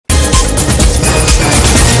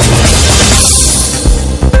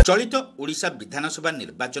चलित ओडिशा विधानसभा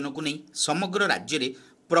निर्वाचन को नहीं समग्र राज्य में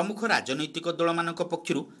प्रमुख राजनैतिक दल मान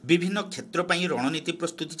पक्षर विभिन्न क्षेत्र पर रणनीति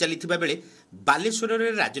प्रस्तुति चली बेले बालेश्वर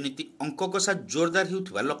में राजनीति अंककषा जोरदार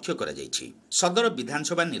होता लक्ष्य कर सदर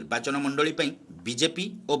विधानसभा निर्वाचन मंडली बीजेपी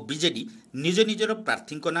और बीजेडी निज निजर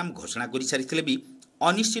प्रार्थी नाम घोषणा कर सारी भी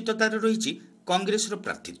अनिश्चिततार रही कांग्रेस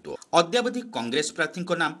प्रार्थीत्व अद्यावधि कांग्रेस प्रार्थी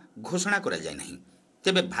नाम घोषणा कर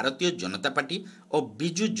तेबे भारतीय जनता पार्टी और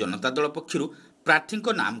बिजु जनता दल पक्षर प्रार्थी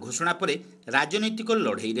नाम घोषणा पर राजनैतिक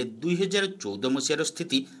लड़ई 2014 मसीहार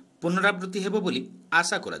स्थिति पुनरावृत्ति हेबो बोली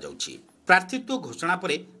आशा करा जाउछि। प्रार्थीत्व घोषणा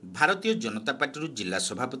पर भारतीय जनता पार्टी जिला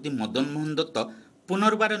सभापति मदन मोहन दत्त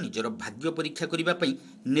पुनर्बार निजर भाग्य परीक्षा करने पर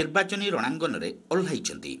निर्वाचन रणांगन में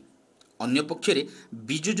ओह्लाइछन्ति। अन्य पक्षरे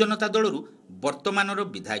बिजु जनता दलरू वर्तमानर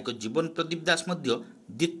विधायक जीवन प्रदीप दास मध्य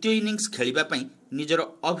द्वितीय इनिंग्स खेलिबा पई निजर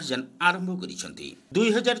अभियान आरंभ करिसेंति।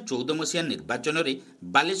 2014 मसीहा निर्वाचन में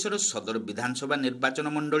बालेश्वर सदर विधानसभा निर्वाचन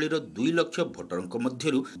मंडलीर 2 लाख भोटरंक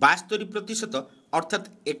मध्यरु 72% अर्थात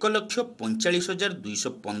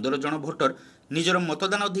 1,45,215 जन भोटर निजर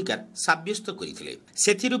मतदान अधिकार साब्यस्त करथिले।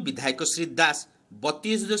 सेथिरु विधायक श्री दास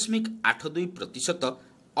 32.82%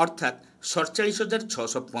 अर्थात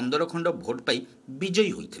 47,615 खंड भोट पाई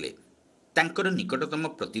विजयी होइथिले। तांकर निकटतम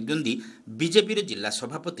प्रतिद्वंदी बीजेपी जिला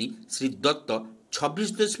सभापति श्री दत्त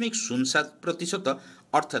 26.07%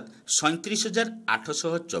 अर्थात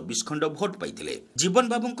 37,824 खंड भोट पाइथिले। जीवन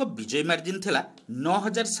बाबू विजय मार्जिन थिला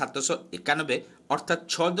 9,791 अर्थात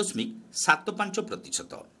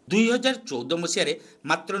 6.75%। 2014 मसीह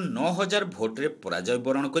मात्र 9,000 भोट्रे पराजय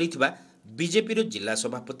वरण करिथिबा बीजेपी जिला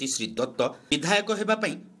सभापति श्री दत्त विधायक हेबा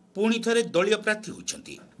पई पुणी थरे दलीय प्रार्थी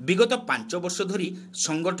होइछन्ति। विगत 5 वर्ष धरी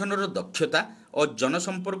संगठनर दक्षता और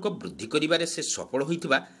जनसंपर्क वृद्धि करिबारे से सफल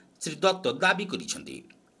होइथिबा श्री दत्त दाबी करिछन्ति।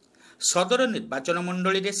 सदर निर्वाचन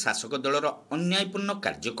मंडली रे शासक दलर अन्यायपूर्ण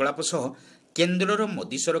कार्यकलाप सह केन्द्रर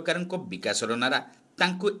मोदी सरकारक विकासर नारा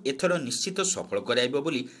तांको एथर निश्चित सफल कराइबो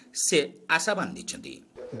बोली से आशा बांधिछन्ति।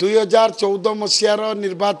 2014 मसीहार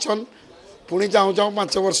निर्वाचन पुणी जाऊँ जाऊँ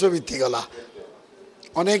 5 वर्ष बीतीगला।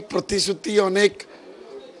 अनेक प्रतिश्रुति अनेक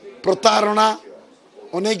प्रतारणा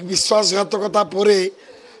अनेक विश्वासघातकता परे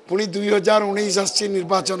पुणी 2019 आसी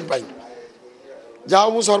निर्वाचन पाई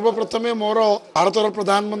जाओ मु सर्वप्रथमे मोर भारतर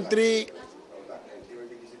प्रधानमंत्री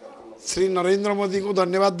श्री नरेंद्र मोदी को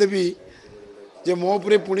धन्यवाद देवी जे मो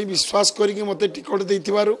उपरे पुणी विश्वास करिकि मते टिकट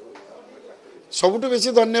देइथिबारु। सबुठ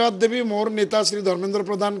बेसी धन्यवाद देवी मोर नेता श्री धर्मेंद्र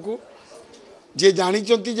प्रधान को जे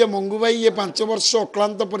जानिचंती जे मंगू भाई ये 5 वर्ष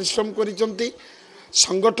अक्लांत परिश्रम करिचंती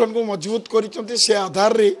संगठन को मजबूत करिचंती से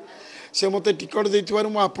आधार रे से मते टिकट देइथिबारु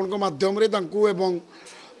मु आपनक माध्यम रे तांकू एवं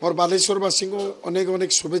मोर बालेश्वरवासी को अनेक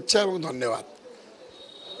अनेक शुभेच्छा एवं धन्यवाद।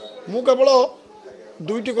 मु केवल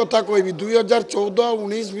दुईटी कथा कहबी 2014 और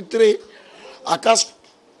 19 भितर आकाश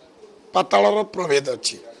पातालर प्रभेद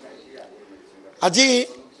अच्छी। आज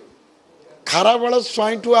खाराबेल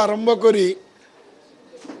स्वाई ठू आरंभ करी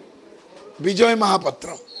विजय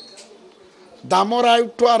महापात्र दामराय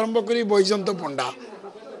ठू आरंभ करी बैजंत पंडा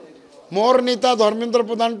मोर नेता धर्मेंद्र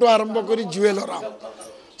प्रधान ठू आरंभ करी जुएल राम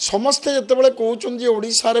समस्ते जिते कहते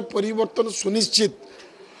ओडिशा रे परिवर्तन सुनिश्चित।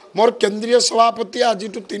 मोर केंद्रीय सभापति आज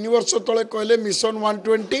 3 वर्ष तले कहले मिशन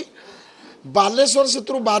 120 बालेश्वर से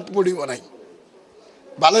बात पड़ो ना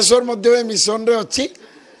बालेश्वर मध्य मिशन रे अच्छी।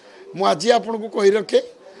 मु आज आपन को कही रखे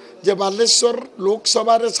जे बालेश्वर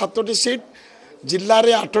लोकसभा रे 7टी सीट जिल्ला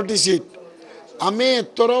रे 8टी सीट आमे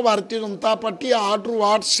एतर भारतीय जनता पार्टी 8 रु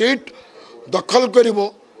 8 सीट दखल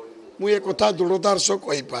करिवो। मु ये कथा दृढ़तार सह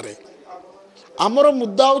कहि पारे। आमर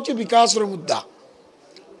मुद्दा होची विकास रो मुद्दा।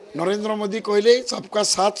 नरेंद्र मोदी कहले सबका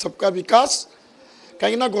साथ सबका विकास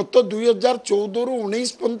कहीं गत 2014 रु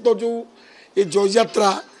 19 पर्यंत जो ये जय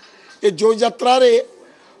यात्रा रे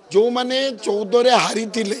जो माने 14 रे हारी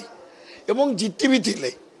थिले एवं जीति भी थिले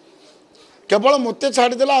केवल मते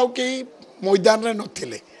छाड़देला आउ कई मैदान रे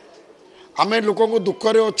नथिले। आमे लोक को दुख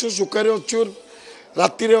रे अच्छु सुख रे अच्छु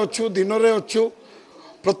राति रे अच्छु दिन रे अच्छु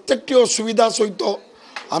प्रत्येक असुविधा सहित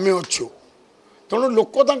आमे अच्छु। तेणु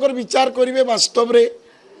लोक तांकर विचार करेंगे वास्तव रे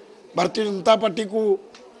भारतीय जनता पार्टी को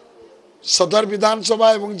सदर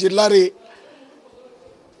विधानसभा एवं जिले रे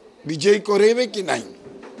विजयी करेबे कि नहीं।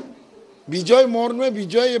 विजय मोर नुहे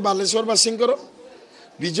विजय बालेश्वरवासी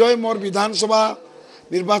विजय मोर विधानसभा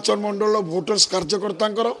निर्वाचन मंडल भोटर्स कार्यकर्ता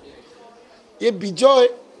ये विजय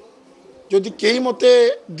जदि कहीं मते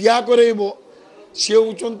दिया करेबो सी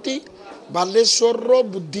होचंती बालेश्वर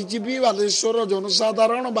बुद्धिजीवी बालेश्वर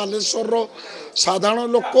जनसाधारण बालेश्वर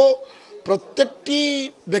साधारण लोक प्रत्येकटी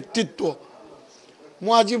व्यक्तित्व।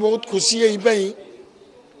 मु आज बहुत खुशी यही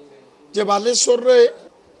जे बालेश्वर रे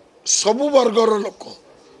सबु वर्गर लोक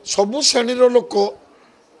सबु श्रेणी लोक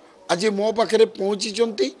आज मो पाखे पहुँची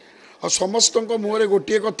और समस्त मुहर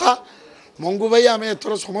गोटे कथा मंगू भाई आम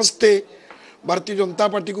एथर समस्ते भारतीय जनता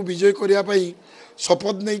पार्टी को विजय करने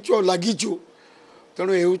शपथ नहीं लगिचु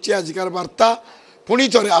तेणु ये आजिकार वार्ता पुणी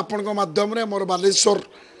थे आपण मध्यम मोर बालेश्वर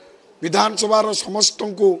विधानसभा समस्त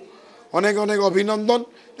को अनेक अनेक अभिनंदन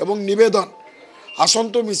एवं निवेदन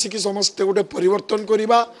आसतु मिसिकी समस्ते गोटे परिवर्तन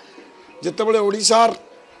करवा जितेबाला ओडिशार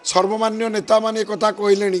सर्वमान्य नेता माने कथा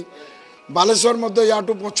कहले बालेश्वर मध्य या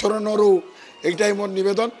पछर न रो यही मोर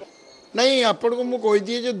निवेदन नहीं आपण को मुझे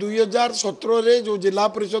दिए 2017 जो जिला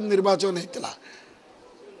परिषद निर्वाचन होता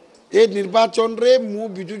ये निर्वाचन रे मु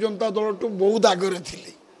विजु जनता दल टू बहुत आगे थी।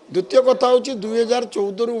 द्वितीय कथा हूँ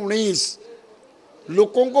 2014 ରୁ 19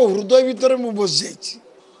 लोकों हृदय भितर मु बस जाइए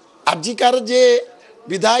आजिकार जे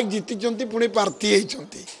विधायक जीति पुणी प्रार्थी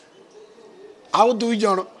होती आउ 2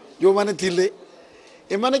 जन जो मैंने थिले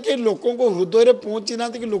एमाने के लोकों हृदय रे पहुँची ना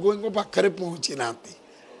कि लोकों पाखे पहुँची ना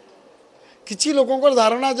किसी लोकों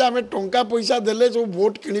धारणा जे आम टंका पैसा देले जो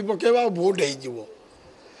भोट किणी पकेबा भोट हो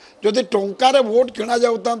जदि टंकार भोट किणा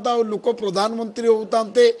जाता लोक प्रधानमंत्री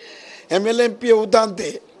होते एमएलए एमपी होते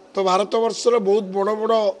तो भारत वर्षर बहुत बड़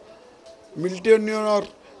बड़ मिलियनियर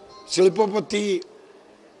शिल्पपति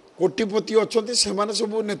कोटिपति अच्छा से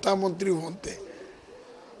सब नेता मंत्री होते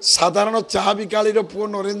साधारण चाह बिकाली पुओ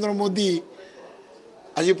नरेंद्र मोदी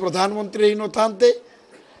आज प्रधानमंत्री हो न था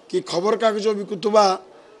कि खबर कागज बिकुवा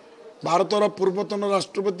भारतर पूर्वतन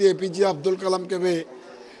राष्ट्रपति एपीजे अब्दुल कलाम के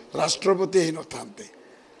राष्ट्रपति हो न था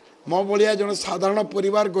मो भाया जन साधारण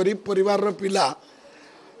परिवार गरीब परिवार पिला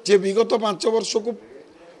जे विगत 5 वर्ष को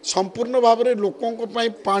संपूर्ण भाव में लोकों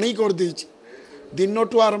पानी कर देछि दिन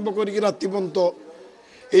ठू आरंभ करके राति पर्यंत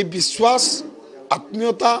ये विश्वास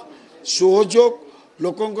आत्मीयता सहयोग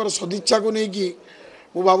लोकों सदिच्छा को लेकिन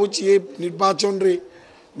मु भावुची ये निर्वाचन रे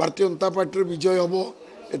भारतीय जनता पार्टी विजय हम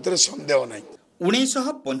ए सन्देह नहीं।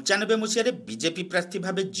 1995 मसीह बीजेपी प्रार्थी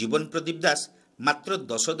भाव जीवन प्रदीप दास मात्र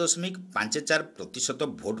 10.54%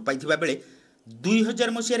 भोट पाइथिबा बेले 2000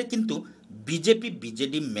 मसीह किंतु बीजेपी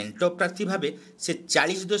बीजेडी मेंटो प्रार्थी भाव से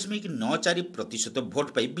 40.94% भोट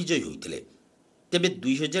पाई विजयी होइथिले। तेबे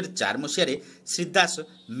 2004 मसीह श्री दास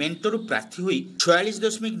मेंटोरु प्रार्थी होई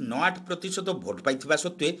 46.98% भोट पाइथिबा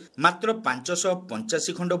सत्वे मात्र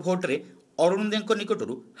 585 खंड भोट रे अरुणोदय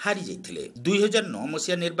निकटरू हारी जाइथिले। 2009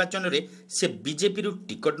 मसीहा निर्वाचन रे से बीजेपी रु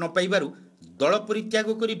टिकट न पाइबारु दल परित्याग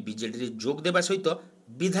करी बीजेडी रे जोग देबा सहित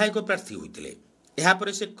विधायक प्रार्थी होइथिले। एहा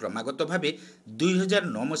परे से क्रमागत भावे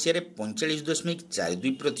 2009 मसीहा रे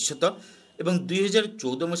 45.42% एवं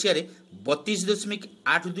 2014 मसीहा रे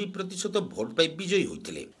 32.82% भोट पाई विजयी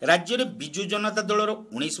होइथिले। राज्य रे बिजु जनता दलर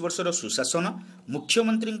 19 वर्षर सुशासन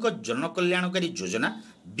मुख्यमंत्री जनकल्याणकारी योजना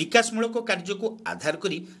विकासमूलक कार्य को आधार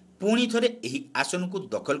करी पुणी थरे एही आसन को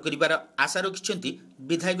दखल करिवार आशा रखिछन्ति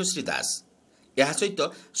विधायक श्री दास। यह सहित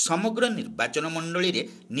समग्र निर्वाचन मंडली रे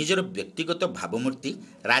निजर व्यक्तिगत भावमूर्ति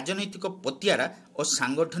राजनैतिक पतियारा और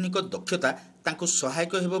सांगठनिक दक्षता तांको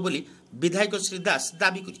सहायक हेबो बोली विधायक श्री दास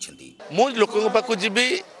दाबी करिछन्ति। मु लोकन पाकु जिबी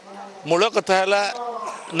मूल कथा हला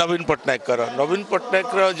नवीन पट्टनायक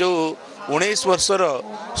जो 19 वर्षर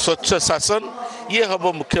स्वच्छ शासन ये हम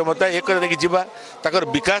मुख्यमंत्री ये करके जीवा ताकर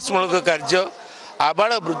विकासमूलक कार्य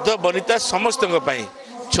आबाल वृद्ध वनिता समस्त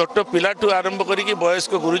छोट पिलाठू आरंभ करके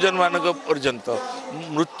वयस्क गुरुजन मान पर्यंत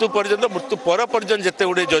मृत्यु पर पर्यंत जिते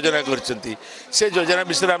गुड़े योजना करछंती से योजना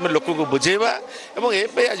विषय आम लोक को बुझेबा एवं ए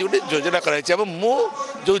आज गोटे योजना कराई मु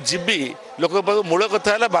जो जीवी लोक मूल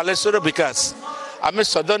कथा है बालेश्वर विकास आम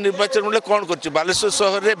सदन निर्वाचन बेले कौन कर बालेश्वर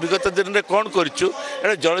सहर में विगत दिन में कौन कर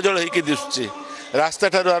जल जल होकर दिशुची रास्ता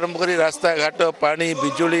ठार आरंभ कर रास्ता घाट पानी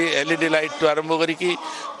बिजुली एलईडी लाइट टू आरंभ करी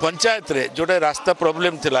पंचायत रे जोड़े रास्ता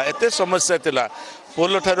प्रोब्लेम थिला एते समस्या थिला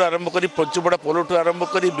पोल ठार आरंभ करी पंचुपड़ा पोल ठू आरंभ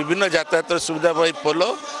करी विभिन्न यातायात सुविधा भाई पोल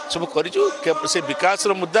सब करूँ से विकास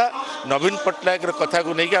मुद्दा नवीन पट्टनायक कथा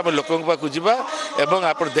को लेकिन आम लोकों पाक जावा एवं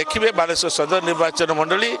आप देखिए बालेश्वर सदर निर्वाचन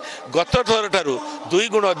मंडली गत थर ठारू 2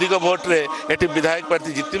 गुण अधिक भोट्रे ये विधायक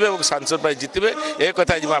प्रार्थी जितबे और सांसद प्रार्थी जितबे ए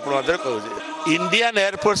कथा आज मुझे कहूँ इंडियन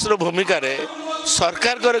एयरफोर्स भूमिका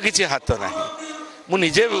सरकार किसी हाथ ना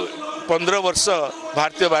मुझे 15 वर्ष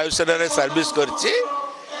भारतीय वायुसेना सर्विस करछि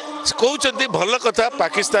कहते भल कथा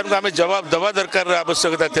पाकिस्तान को आम जवाब दवा दरकार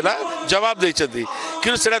आवश्यकता थिला जवाब देइछथि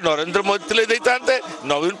कि सेटा नरेंद्र मोदी थिले देइतांते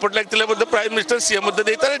नवीन पट्टनायक थिले प्राइम मिनिस्टर सी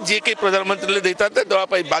देता जी के प्रधानमंत्री देता दवा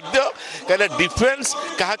बाध्य कहीं डिफेन्स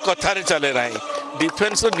क्या कथा चले ना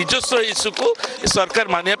डिफेन्स निजस्व इश्यू को सरकार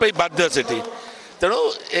मानिया बाध्य से तेणु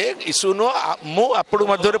एक इश्यू नुह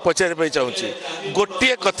मुझे पचारे चाहूँगी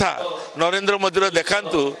गोटे कथा नरेंद्र मोदी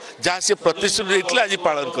देखातु जहाँ सी प्रतिश्रुति आज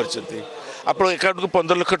पालन कर अकाउंट को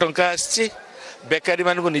 15 लाख टंका आसी बेकारी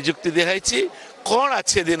मान को निजुक्ति दिखाई कौन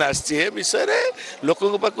अच्छे दिन आसी ए विषय रे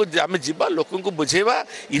लोकों पाक आम जीवा लोकों बुझेवा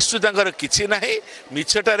इश्यू तांकर किछि नाही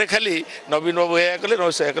मिछटारे खाली नवीन बाबू या कले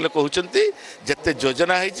नौशया कले कहउचंती जते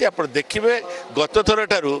योजना है आप देखिए गत थर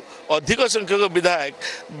ठारू अधिक संख्यक विधायक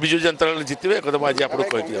विजु जनता दल जितबे एकदम आज आप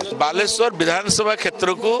कह दिया बालेश्वर विधानसभा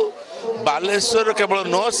क्षेत्र को बालेश्वर केवल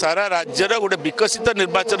नुह सारा राज्यर गोटे विकसित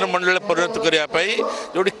निर्वाचन मंडल परिणत करने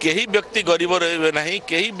जो कहीं व्यक्ति गरीब रे ना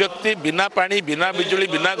कहीं व्यक्ति बिना पानी बिना बिजुली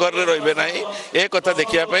बिना घर रे रे ए कथा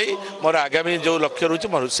देखापी मोर आगामी जो लक्ष्य रोचे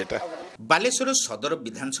मोर से बालेश्वर सदर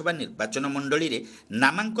विधानसभा निर्वाचन मंडली रे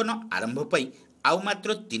नामांकन आरंभ पाई आउ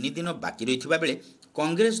मात्र 3 दिन बाकी रही बेले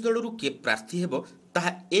कांग्रेस दलरू किए प्रार्थी हेबो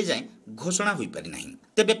ताहा ए जाए घोषणा होई पारि नाही।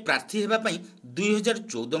 तेबे प्रार्थी हेबा पई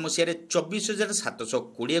 2014 मसियारे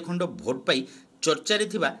 24,720 खंड भोट पाई चर्चारे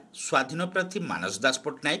थिबा स्वाधीन प्रार्थी मानस दास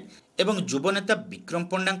पटनायक एवं युवनेता विक्रम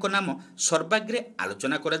पंडांको नाम सर्वाग्रे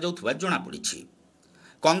आलोचना करा जाउथबा जणा पड़िछि।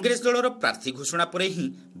 कांग्रेस दलर प्रार्थी घोषणा परे ही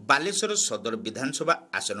बालेश्वर सदर विधानसभा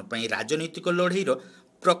आसन पई राजनीतिक लड़ाईर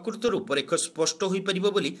प्रकृत रूपरेख स्पष्ट होई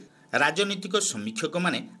परिबो बोली राजनीतिक समीक्षक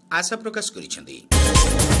माने आशा प्रकाश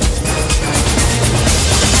करिसेंती।